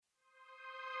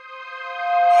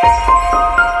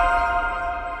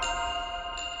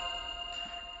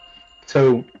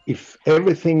So if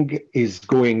everything is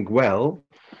going well,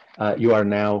 you are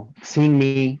now seeing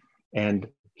me and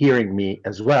hearing me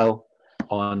as well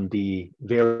on the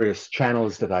various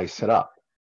channels that I set up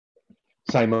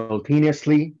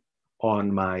simultaneously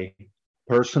on my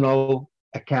personal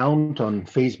account on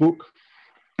Facebook,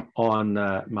 on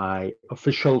my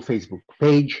official Facebook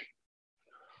page,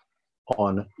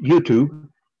 on YouTube,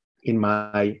 in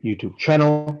my YouTube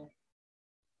channel,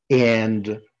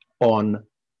 and on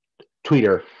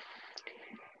Twitter.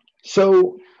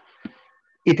 So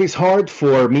it is hard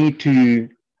for me to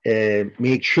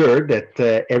make sure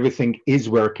that everything is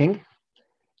working,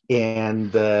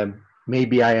 and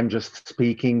maybe I am just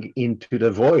speaking into the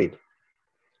void.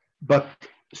 But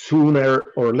sooner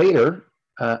or later,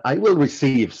 I will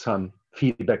receive some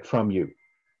feedback from you.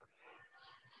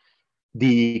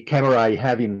 The camera I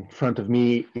have in front of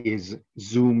me is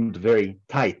zoomed very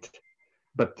tight,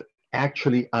 but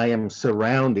actually I am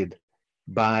surrounded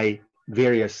by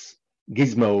various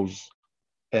gizmos,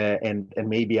 and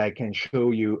maybe I can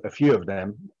show you a few of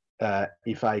them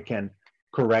if I can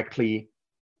correctly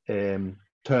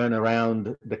turn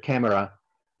around the camera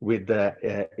with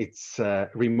its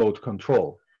remote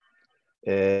control.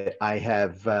 I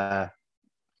have an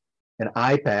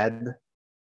iPad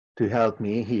to help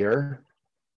me here,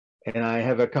 and I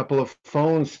have a couple of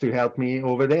phones to help me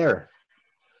over there.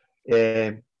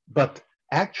 But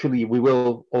actually, we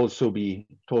will also be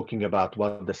talking about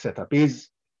what the setup is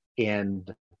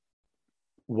and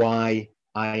why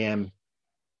I am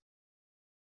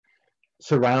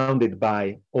surrounded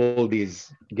by all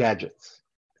these gadgets.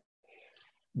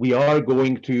 We are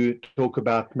going to talk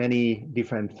about many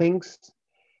different things.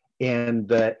 And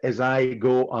as I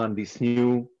go on this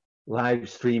new live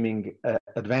streaming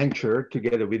adventure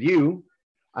together with you,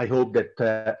 I hope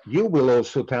that you will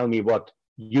also tell me what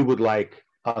you would like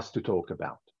us to talk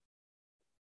about.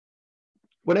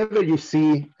 Whenever you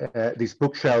see this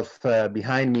bookshelf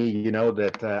behind me, you know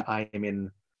that I am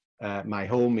in my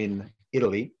home in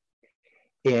Italy.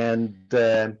 And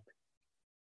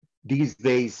these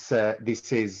days,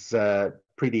 this is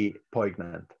pretty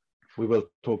poignant. We will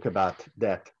talk about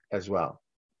that as well.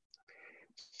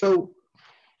 So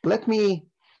let me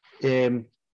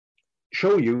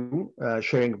show you,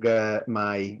 sharing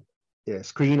my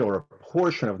screen or a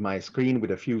portion of my screen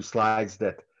with a few slides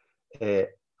that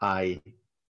I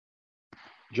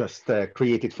just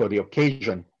created for the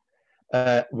occasion,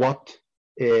 what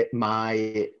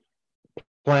my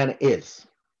plan is.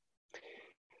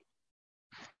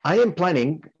 I am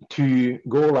planning to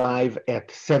go live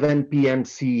at 7 p.m.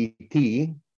 CET,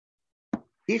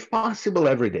 if possible,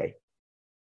 every day.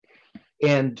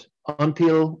 And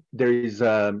until there is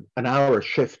an hour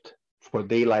shift for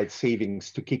daylight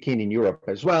savings to kick in Europe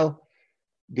as well,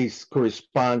 this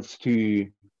corresponds to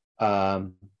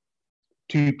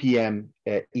 2 p.m.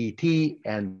 ET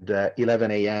and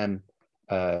 11 a.m.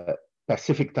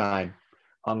 Pacific time,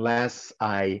 unless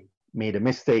I made a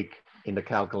mistake in the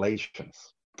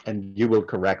calculations. And you will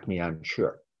correct me, I'm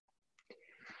sure.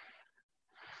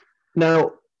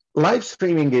 Now, live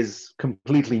streaming is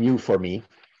completely new for me,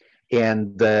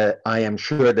 and I am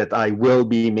sure that I will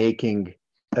be making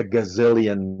a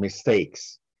gazillion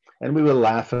mistakes, and we will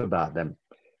laugh about them.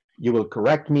 You will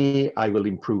correct me, I will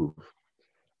improve.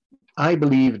 I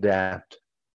believe that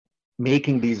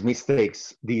making these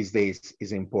mistakes these days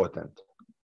is important.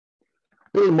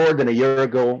 A little more than a year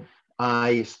ago,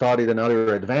 I started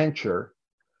another adventure,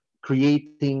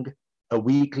 creating a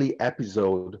weekly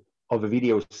episode of a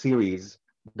video series,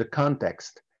 The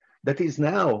Context, that is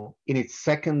now in its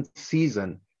second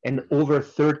season, and over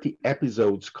 30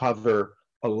 episodes cover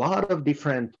a lot of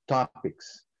different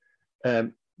topics.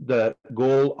 The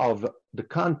goal of The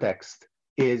Context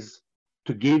is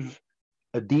to give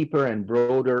a deeper and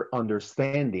broader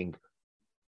understanding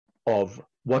of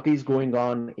what is going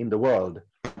on in the world,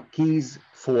 keys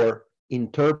for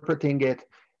interpreting it,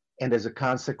 and as a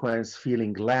consequence,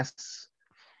 feeling less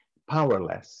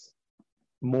powerless,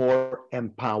 more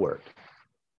empowered.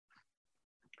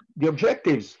 The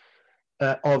objectives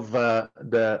of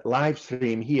the live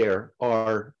stream here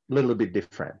are a little bit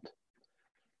different.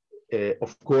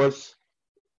 Of course,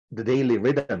 the daily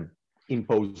rhythm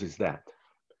imposes that.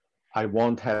 I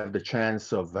won't have the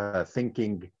chance of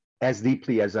thinking as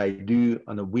deeply as I do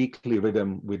on a weekly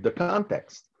rhythm with The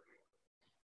Context.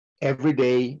 Every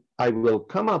day, I will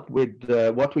come up with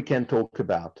what we can talk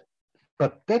about.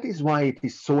 But that is why it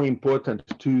is so important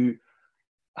to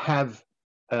have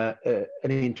an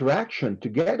interaction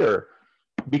together,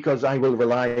 because I will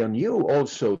rely on you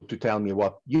also to tell me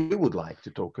what you would like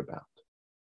to talk about.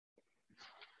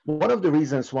 one of the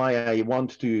reasons why I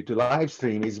want to live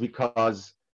stream is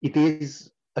because it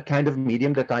is a kind of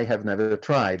medium that I have never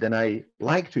tried, and I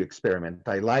like to experiment.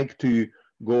 I like to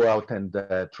go out and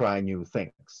try new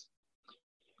things.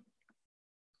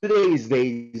 Today is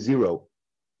day 0,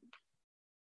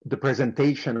 the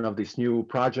presentation of this new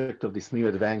project, of this new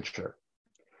adventure.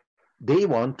 Day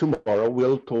 1, tomorrow,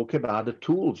 we'll talk about the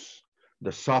tools,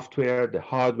 the software, the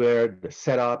hardware, the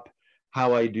setup,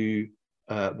 how I do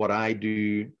what I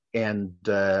do. And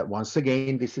once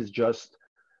again, this is just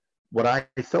what I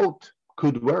thought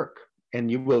could work.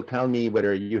 And you will tell me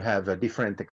whether you have a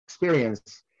different experience.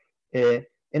 And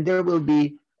there will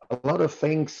be a lot of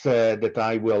things that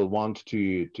I will want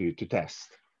to test.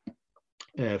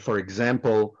 For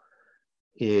example,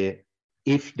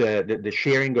 if the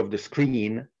sharing of the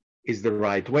screen is the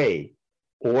right way,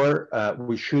 or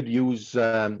we should use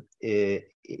a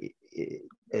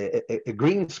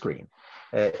green screen.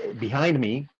 Behind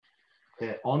me,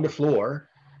 on the floor,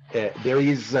 there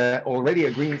is already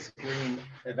a green screen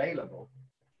available.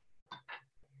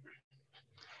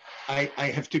 I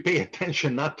have to pay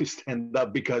attention not to stand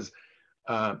up because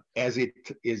as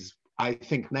it is, I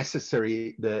think,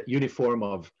 necessary, the uniform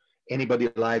of anybody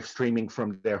live streaming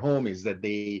from their home is that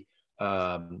they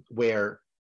wear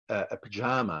a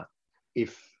pajama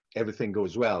if everything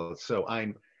goes well. So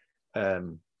I'm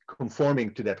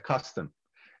conforming to that custom.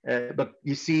 But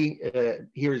you see,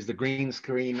 here is the green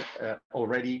screen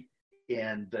already,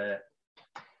 and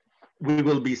we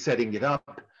will be setting it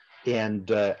up, and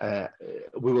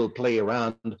we will play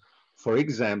around. For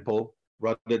example,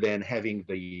 rather than having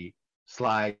the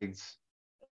slides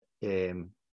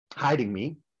hiding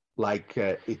me, like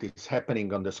it is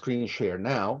happening on the screen share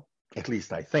now, at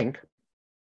least I think,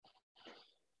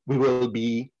 we will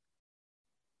be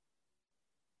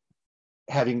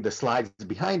having the slides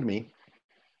behind me,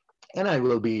 and I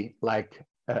will be like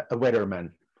a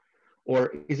weatherman.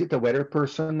 Or is it a weather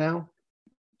person now?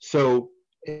 So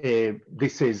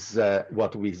this is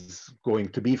what is going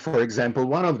to be, for example,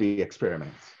 one of the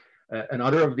experiments.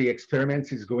 Another of the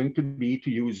experiments is going to be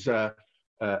to use a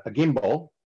gimbal.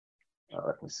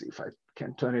 Let me see if I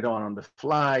can turn it on the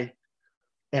fly.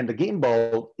 And the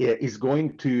gimbal is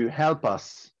going to help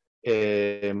us.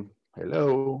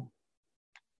 Hello.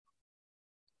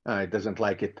 It doesn't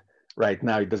like it right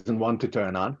now. It doesn't want to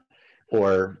turn on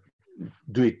or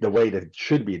do it the way that it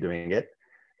should be doing it.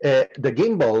 The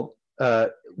gimbal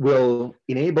will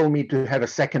enable me to have a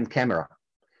second camera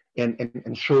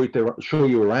and show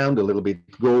you around a little bit,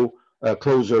 go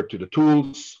closer to the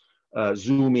tools,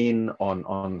 zoom in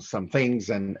on some things,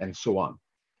 and so on.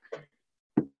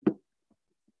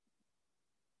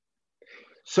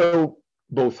 So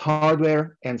both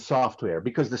hardware and software,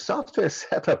 because the software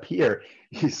setup here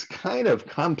is kind of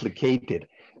complicated,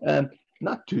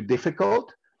 not too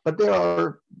difficult, but there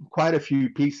are quite a few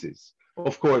pieces.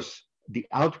 Of course, the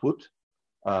output,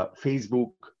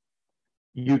 Facebook,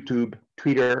 YouTube,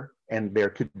 Twitter, and there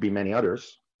could be many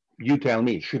others. You tell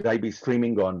me, should I be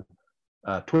streaming on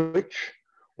Twitch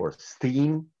or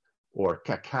Steam or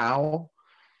Kakao?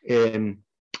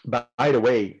 By the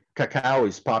way, Kakao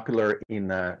is popular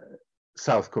in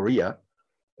South Korea,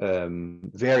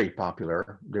 very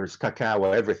popular. There's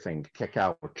Kakao everything,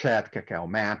 Kakao Chat, Kakao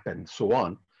Map, and so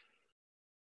on.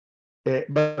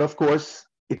 But of course,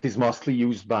 it is mostly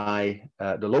used by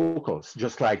the locals,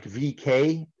 just like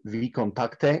VK,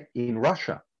 VKontakte in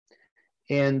Russia.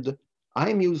 And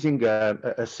I'm using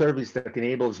a service that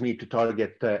enables me to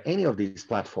target any of these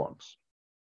platforms.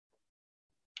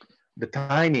 The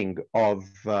timing of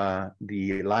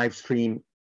the live stream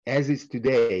as is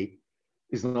today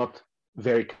is not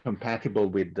very compatible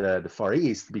with the Far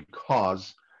East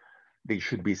because they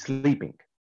should be sleeping.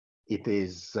 It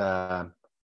is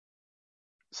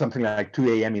something like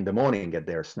 2 a.m. in the morning at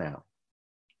theirs now.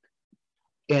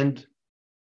 And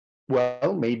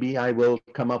well, maybe I will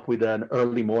come up with an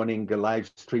early morning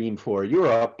live stream for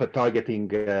Europe, targeting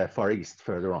Far East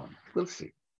further on. We'll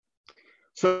see.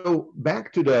 So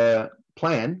back to the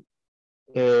plan.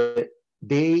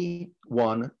 Day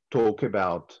 1, talk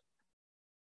about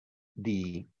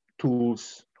the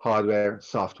tools, hardware,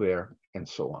 software, and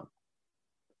so on.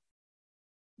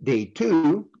 Day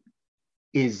 2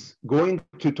 is going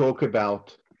to talk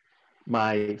about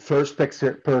my first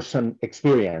person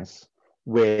experience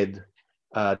with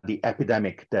the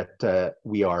epidemic that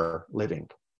we are living.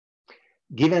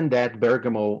 Given that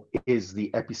Bergamo is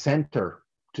the epicenter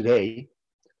today,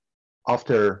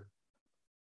 after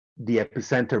the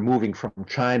epicenter moving from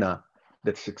China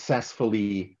that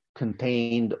successfully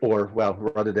contained, or well,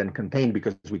 rather than contained,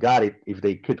 because we got it, if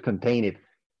they could contain it,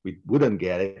 we wouldn't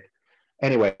get it.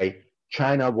 Anyway,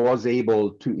 China was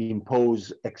able to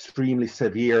impose extremely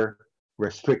severe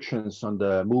restrictions on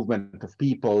the movement of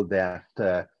people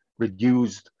that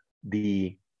reduced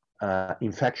the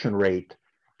infection rate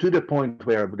to the point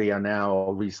where they are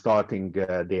now restarting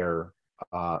their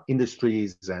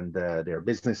industries and their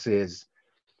businesses.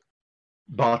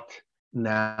 But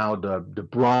now the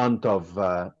brunt of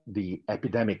the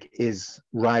epidemic is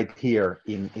right here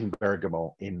in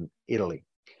Bergamo, in Italy.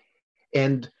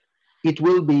 And it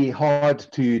will be hard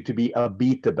to be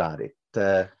upbeat about it.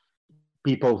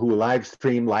 People who live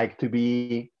stream like to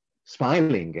be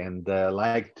smiling and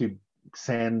like to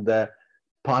send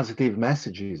positive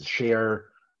messages, share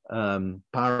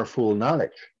powerful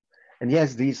knowledge. And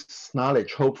yes, this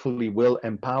knowledge hopefully will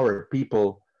empower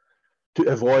people to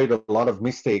avoid a lot of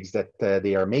mistakes that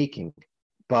they are making,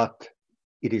 but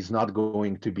it is not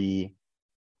going to be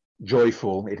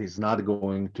joyful. It is not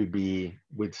going to be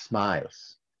with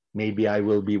smiles. Maybe I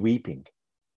will be weeping.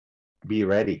 Be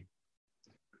ready.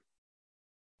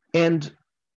 And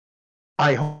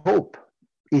I hope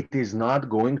it is not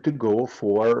going to go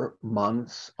for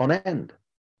months on end.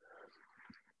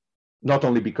 Not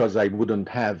only because I wouldn't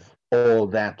have all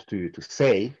that to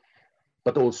say,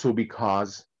 but also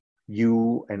because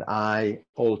you and I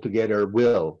all together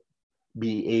will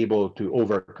be able to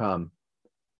overcome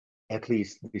at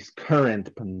least this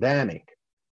current pandemic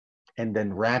and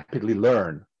then rapidly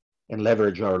learn and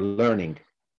leverage our learning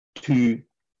to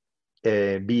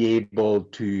be able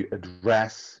to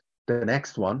address the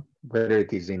next one, whether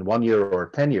it is in 1 year or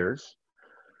 10 years,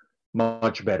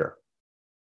 much better.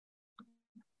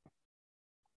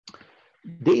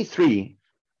 Day 3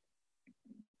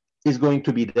 is going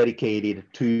to be dedicated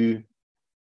to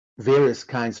various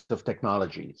kinds of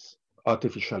technologies,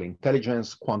 artificial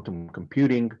intelligence, quantum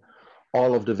computing,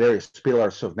 all of the various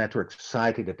pillars of network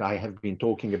society that I have been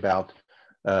talking about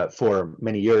for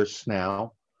many years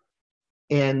now.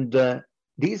 And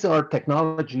these are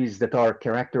technologies that are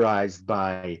characterized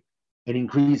by an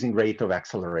increasing rate of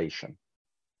acceleration.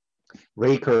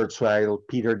 Ray Kurzweil,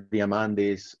 Peter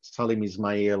Diamandis, Salim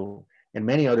Ismail, and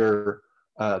many other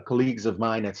colleagues of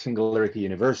mine at Singularity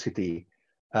University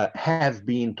have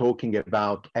been talking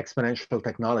about exponential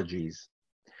technologies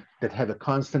that have a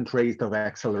constant rate of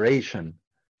acceleration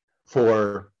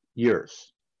for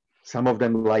years. Some of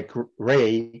them, like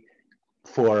Ray,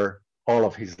 for all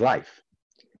of his life.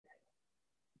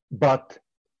 But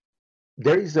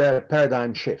there is a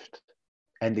paradigm shift,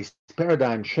 and this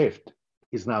paradigm shift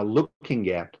is now looking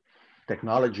at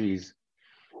technologies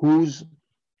whose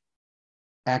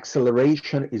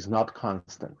acceleration is not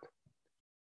constant.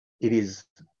 It is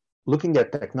looking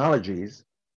at technologies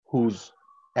whose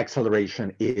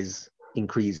acceleration is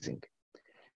increasing.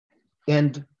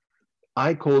 And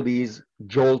I call these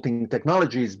jolting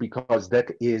technologies because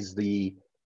that is the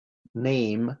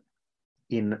name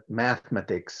in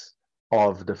mathematics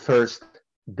of the first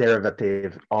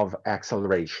derivative of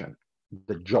acceleration,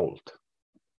 the jolt.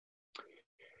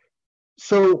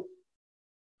 So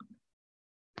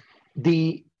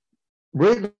the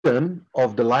rhythm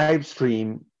of the live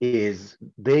stream is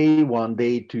day 1,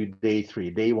 day 2, day 3,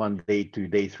 day 1, day 2,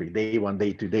 day 3, day 1,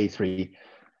 day 2, day 3,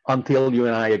 until you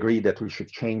and I agree that we should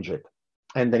change it.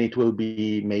 And then it will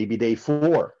be maybe day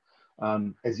 4.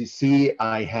 As you see,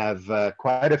 I have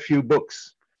quite a few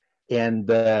books. And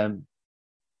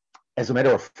as a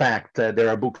matter of fact, there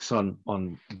are books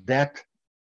on that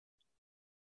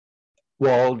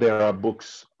wall. There are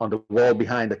books on the wall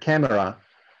behind the camera,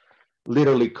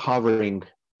 literally covering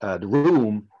the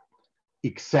room,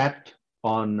 except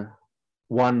on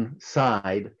one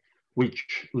side,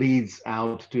 which leads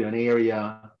out to an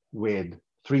area with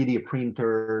 3D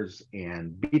printers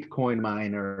and Bitcoin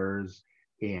miners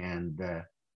and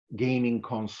gaming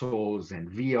consoles and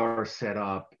VR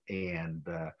setup and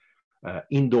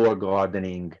indoor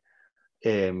gardening,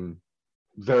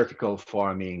 vertical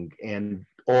farming, and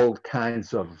all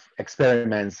kinds of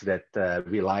experiments that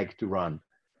we like to run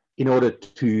in order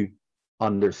to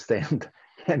understand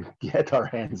and get our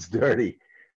hands dirty,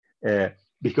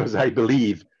 because I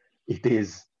believe it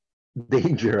is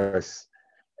dangerous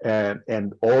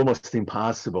and almost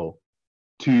impossible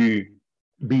to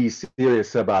be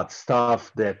serious about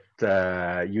stuff that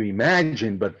you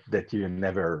imagine, but that you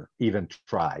never even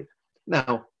tried.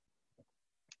 Now,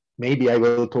 maybe I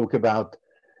will talk about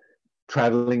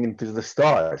traveling into the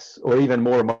stars, or even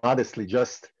more modestly,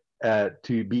 just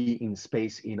to be in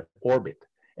space in orbit.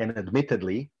 And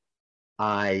admittedly,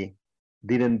 I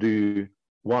didn't do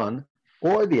one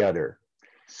or the other.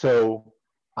 So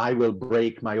I will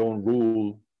break my own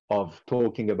rule of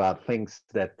talking about things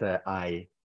that I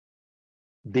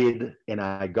did and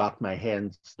I got my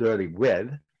hands dirty with.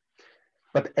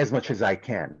 but as much as I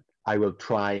can, I will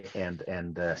try and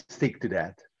stick to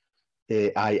that.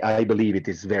 I believe it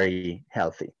is very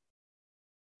healthy.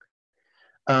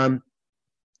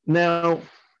 Now,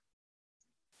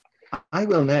 I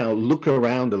will now look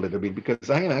around a little bit because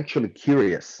I am actually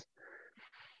curious.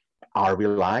 Are we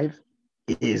live?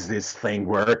 Is this thing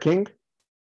working?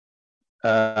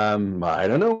 I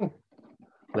don't know.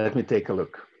 Let me take a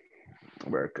look.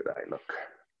 Where could I look?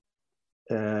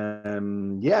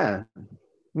 Yeah.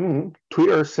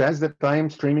 Twitter says that I am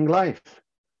streaming live.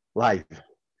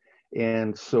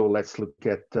 And so let's look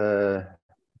at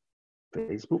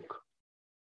Facebook.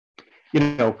 You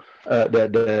know,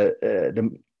 the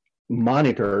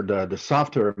monitor, the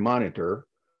software monitor,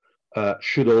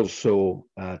 should also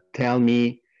tell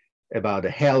me about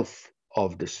the health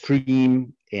of the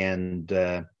stream, and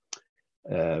it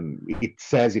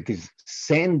says it is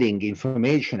sending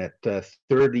information at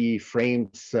 30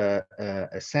 frames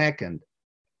a second,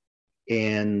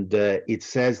 and it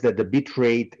says that the bit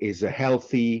rate is a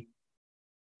healthy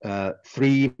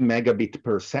 3 megabit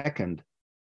per second.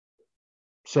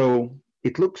 So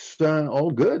it looks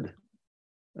all good.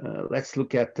 Let's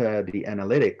look at the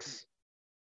analytics.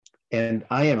 And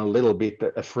I am a little bit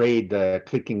afraid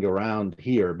clicking around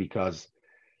here because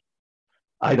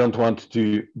I don't want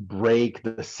to break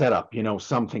the setup. You know,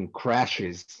 something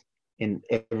crashes and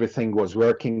everything was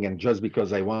working, and just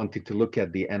because I wanted to look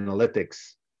at the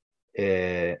analytics,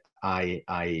 I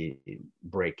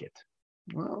break it.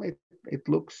 Well, it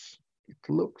looks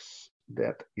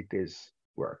that it is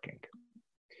working.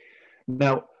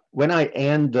 Now, when I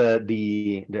end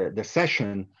the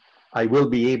session, I will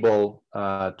be able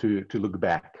to look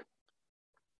back,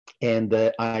 and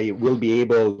I will be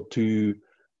able to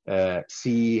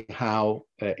see how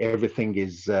everything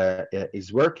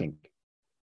is working,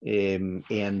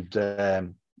 and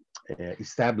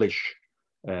establish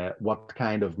what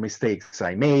kind of mistakes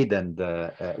I made and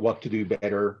what to do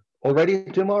better already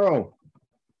tomorrow.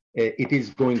 It is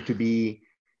going to be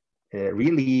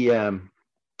really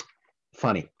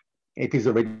funny. It is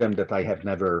a rhythm that I have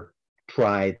never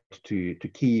tried to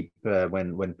keep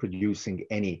when producing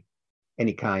any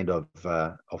kind of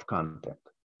content.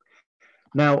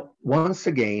 Now, once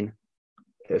again,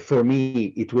 for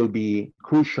me, it will be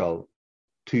crucial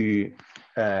to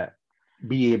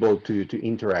be able to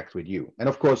interact with you. And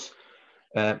of course,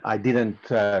 I didn't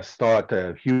start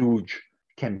a huge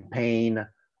campaign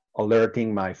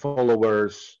alerting my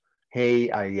followers, hey,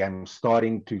 I am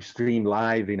starting to stream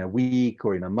live in a week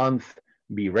or in a month,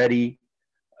 be ready.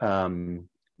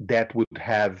 That would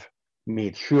have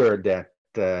made sure that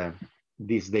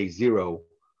this day zero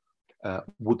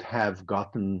would have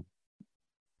gotten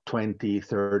 20,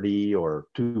 30, or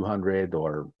 200,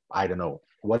 or I don't know,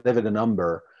 whatever the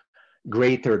number,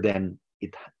 greater than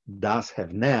it does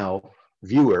have now,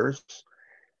 viewers.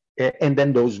 And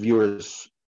then those viewers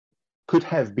could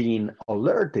have been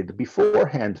alerted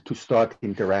beforehand to start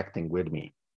interacting with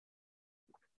me.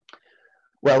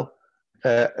 Well,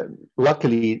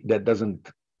 luckily that doesn't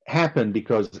happen,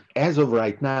 because as of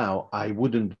right now, I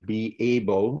wouldn't be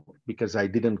able, because I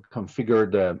didn't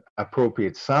configure the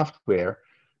appropriate software,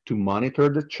 to monitor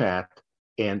the chat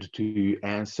and to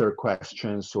answer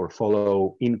questions or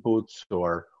follow inputs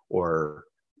or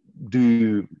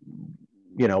do,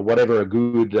 you know, whatever a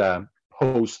good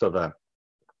host of a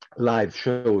live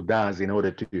show does in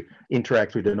order to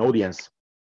interact with an audience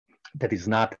that is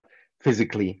not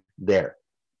physically there.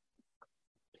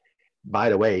 By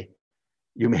the way,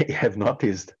 you may have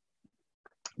noticed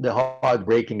the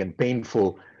heartbreaking and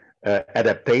painful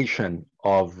adaptation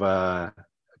of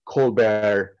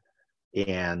Colbert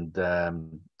and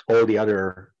all the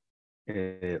other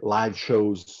live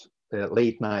shows,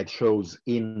 late night shows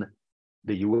in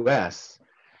the US,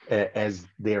 as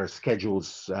their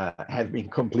schedules have been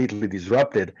completely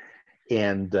disrupted,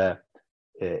 and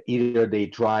either they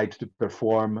tried to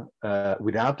perform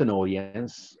without an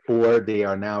audience, or they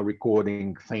are now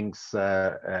recording things,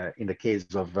 in the case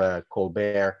of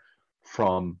Colbert,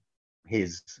 from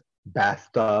his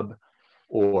bathtub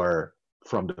or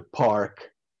from the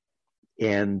park.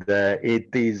 And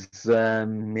it is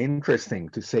interesting,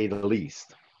 to say the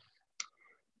least.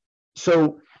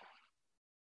 So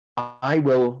I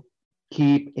will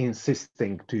keep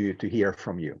insisting to hear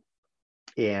from you.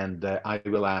 And I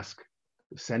will ask,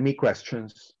 send me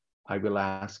questions. I will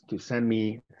ask to send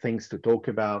me things to talk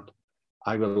about.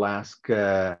 I will ask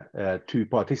to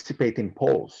participate in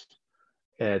polls,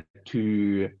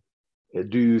 to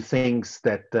do things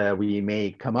that we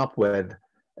may come up with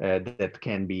that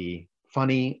can be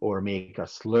funny or make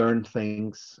us learn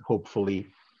things, hopefully,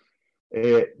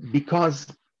 because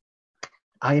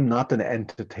I am not an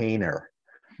entertainer.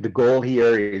 The goal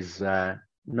here is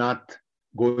not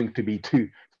going to be to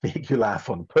make you laugh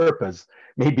on purpose.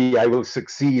 Maybe I will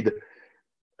succeed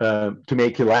to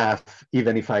make you laugh,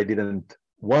 even if I didn't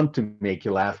want to make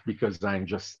you laugh because I'm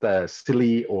just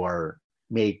silly or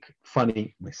make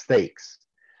funny mistakes.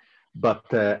 But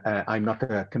I'm not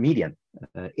a comedian,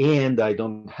 and I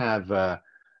don't have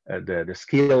the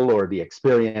skill or the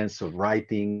experience of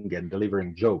writing and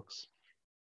delivering jokes.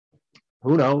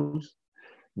 Who knows?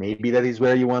 Maybe that is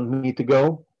where you want me to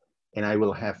go, and I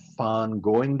will have fun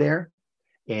going there.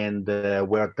 And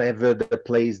whatever the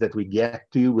place that we get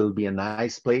to will be a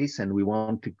nice place, and we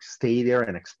want to stay there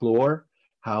and explore.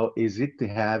 How is it to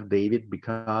have David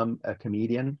become a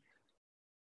comedian?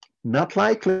 Not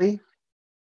likely,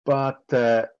 but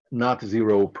not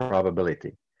zero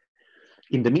probability.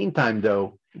 In the meantime,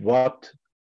 though, what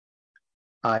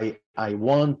I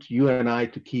want you and I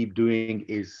to keep doing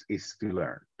is to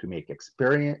learn, to make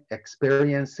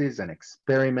experiences and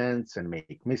experiments and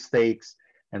make mistakes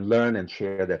and learn and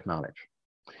share that knowledge.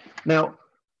 Now,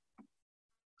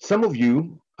 some of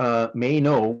you may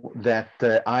know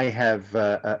that I have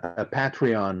a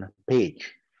Patreon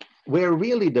page where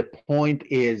really the point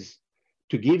is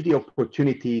to give the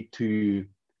opportunity to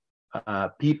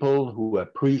people who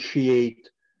appreciate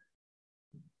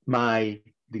my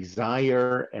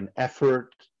desire and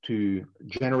effort to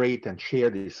generate and share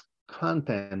this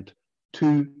content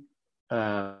to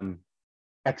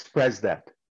express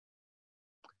that.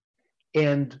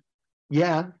 And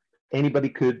yeah, anybody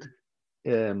could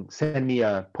send me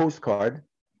a postcard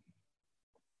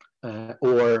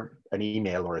or an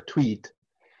email or a tweet,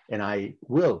 and I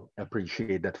will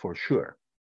appreciate that for sure.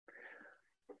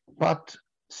 But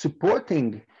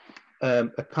supporting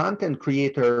a content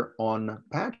creator on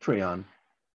Patreon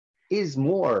is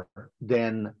more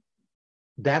than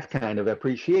that kind of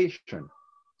appreciation.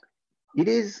 It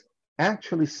is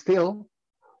actually still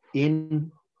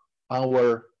in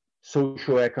our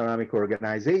socioeconomic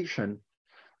organization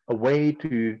a way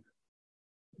to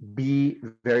be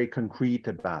very concrete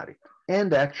about it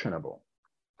and actionable,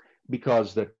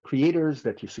 because the creators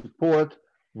that you support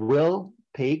will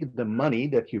take the money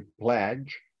that you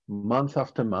pledge month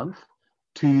after month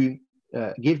to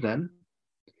give them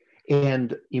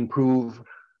and improve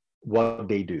what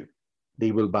they do.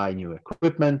 They will buy new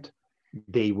equipment.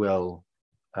 They will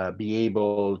be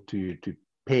able to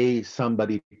pay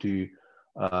somebody to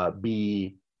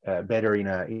be better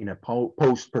in a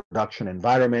post-production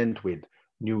environment with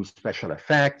new special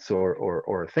effects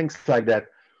or things like that.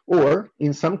 Or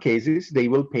in some cases, they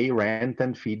will pay rent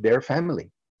and feed their family.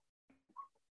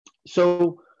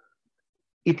 So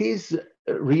it is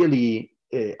really,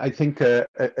 I think, a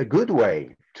good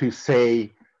way to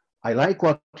say, I like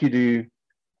what you do.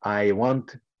 I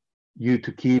want you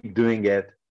to keep doing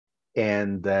it.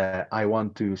 And I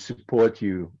want to support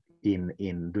you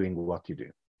in doing what you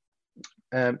do.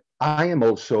 I am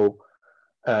also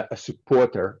a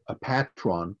supporter, a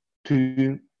patron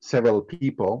to several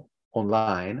people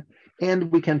online, and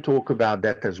we can talk about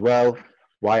that as well,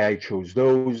 why I chose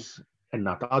those and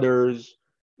not others,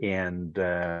 and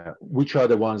which are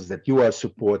the ones that you are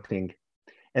supporting.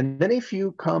 And then if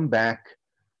you come back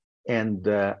and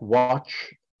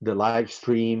watch the live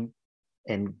stream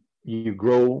and you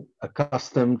grow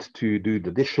accustomed to do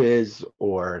the dishes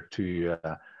or to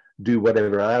do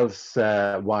whatever else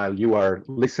while you are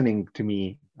listening to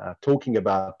me talking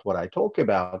about what I talk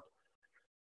about,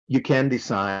 you can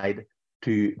decide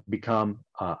to become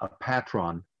a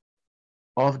patron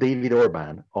of David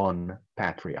Orban on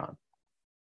Patreon.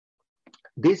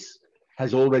 This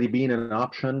has already been an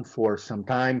option for some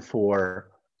time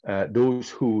for those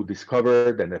who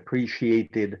discovered and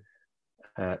appreciated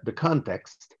the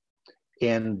context,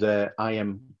 and I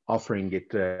am offering it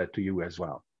to you as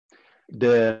well.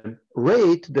 The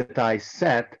rate that I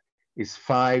set is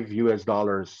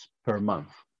 $5 per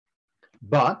month,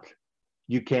 but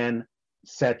you can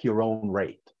set your own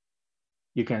rate.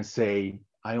 You can say,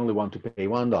 I only want to pay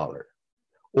 $1,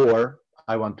 or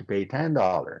I want to pay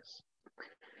 $10.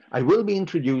 I will be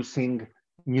introducing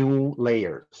new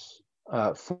layers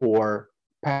for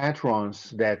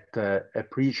patrons that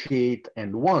appreciate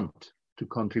and want to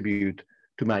contribute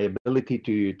to my ability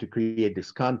to create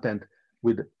this content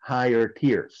with higher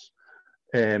tiers.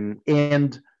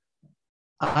 And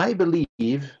I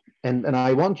believe, and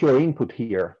I want your input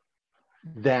here,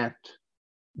 that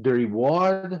the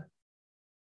reward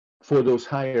for those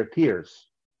higher tiers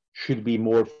should be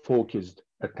more focused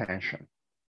attention.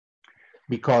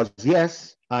 Because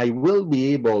yes, I will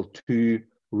be able to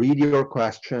read your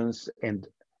questions and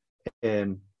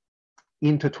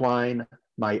intertwine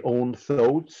my own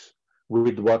thoughts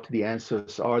with what the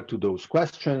answers are to those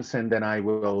questions, and then I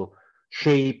will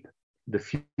shape the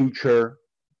future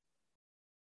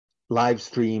live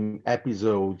stream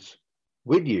episodes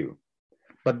with you.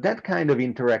 But that kind of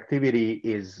interactivity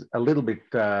is a little bit,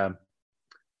 I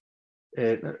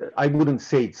wouldn't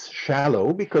say it's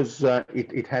shallow, because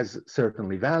it has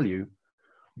certainly value,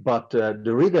 but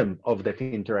the rhythm of that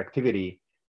interactivity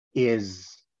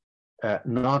is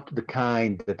not the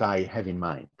kind that I have in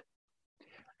mind.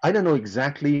 I don't know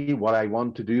exactly what I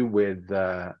want to do with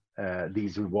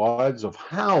these rewards, of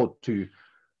how to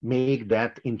make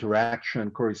that interaction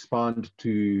correspond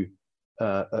to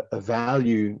a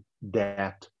value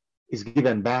that is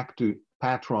given back to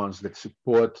patrons that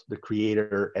support the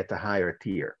creator at a higher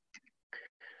tier.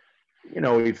 You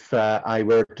know, if I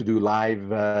were to do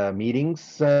live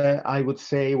meetings, I would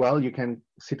say, well, you can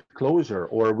sit closer,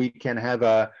 or we can have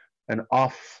an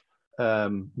off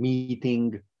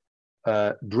meeting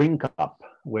drink up,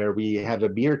 where we have a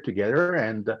beer together,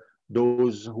 and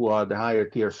those who are the higher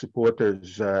tier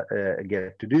supporters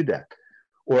get to do that,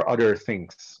 or other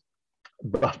things.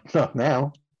 But not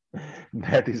now.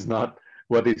 That is not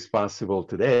what is possible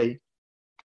today.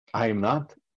 I am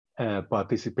not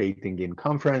participating in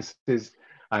conferences.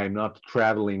 I am not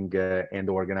traveling and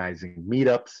organizing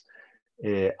meetups.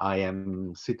 I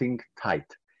am sitting tight,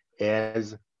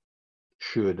 as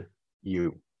should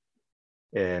you.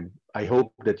 And I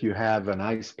hope that you have a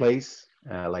nice place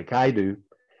like I do.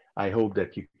 I hope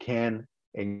that you can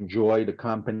enjoy the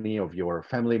company of your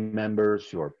family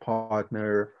members, your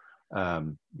partner,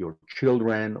 your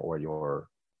children, or your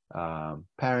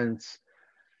parents,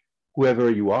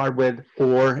 whoever you are with,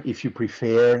 or if you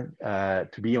prefer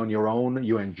to be on your own,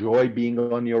 you enjoy being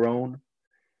on your own,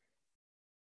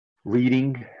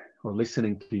 reading or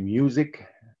listening to music,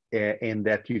 and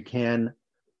that you can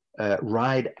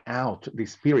ride out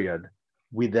this period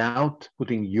without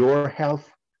putting your health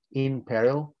in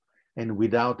peril and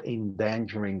without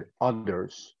endangering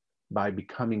others by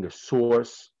becoming a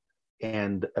source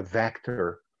and a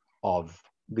vector of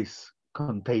this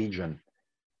contagion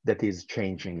that is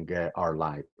changing our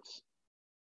lives.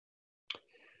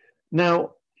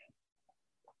 Now,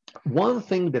 one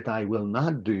thing that I will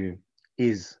not do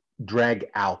is drag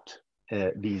out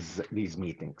these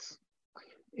meetings.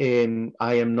 And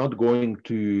I am not going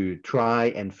to try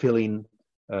and fill in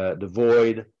the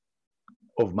void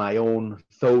of my own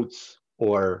thoughts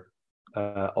or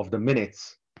of the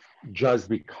minutes just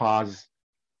because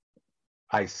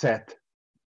I set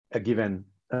a given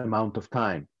amount of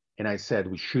time. And I said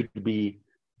we should be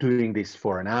doing this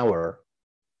for an hour,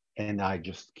 and I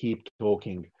just keep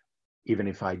talking, even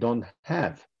if I don't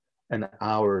have an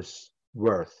hour's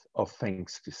worth of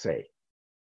things to say.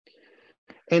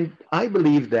 And I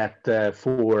believe that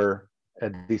for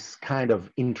this kind of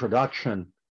introduction,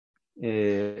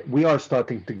 we are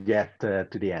starting to get to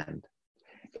the end.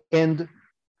 And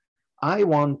I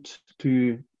want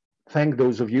to thank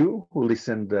those of you who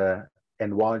listened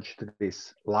and watched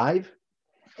this live.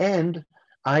 And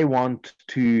I want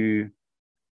to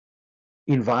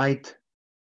invite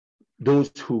those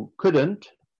who couldn't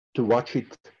to watch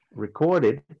it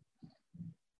recorded,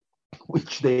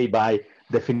 which they by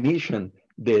definition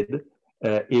did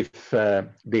if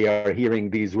they are hearing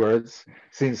these words,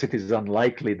 since it is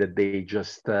unlikely that they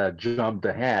just jumped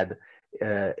ahead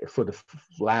for the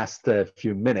last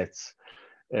few minutes.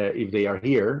 If they are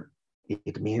here,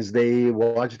 it means they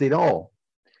watched it all.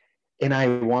 And I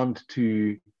want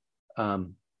to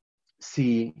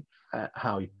see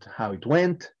how it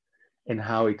went and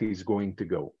how it is going to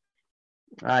go.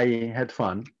 I had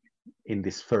fun in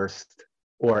this first,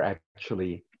 or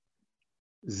actually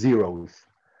 0th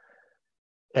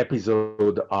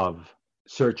episode of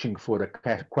Searching for the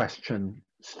Question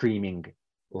streaming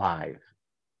live.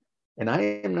 And I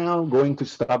am now going to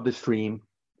stop the stream,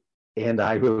 and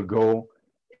I will go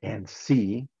and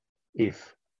see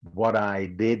if what I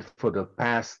did for the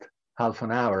past half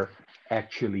an hour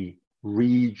actually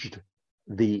reached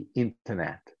the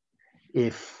internet.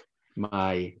 If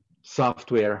my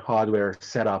software, hardware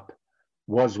setup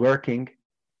was working,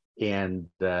 and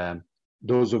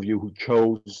those of you who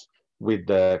chose with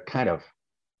the kind of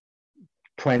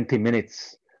 20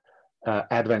 minutes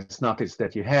advance notice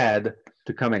that you had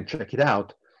to come and check it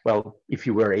out, well, if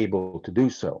you were able to do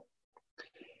so.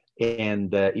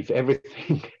 And if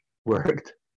everything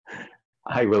worked,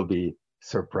 I will be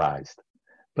surprised.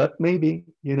 But maybe,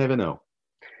 you never know.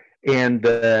 And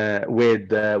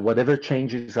with whatever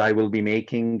changes I will be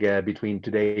making between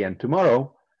today and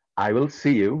tomorrow, I will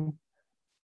see you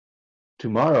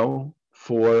tomorrow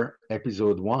for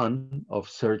episode 1 of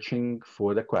Searching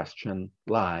for the Question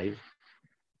live.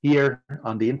 here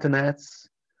on the internets,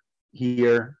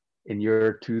 here in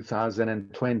year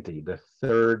 2020, the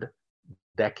third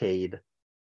decade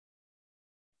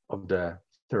of the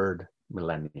third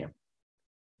millennium.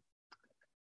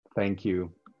 Thank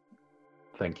you.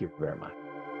 Thank you very much.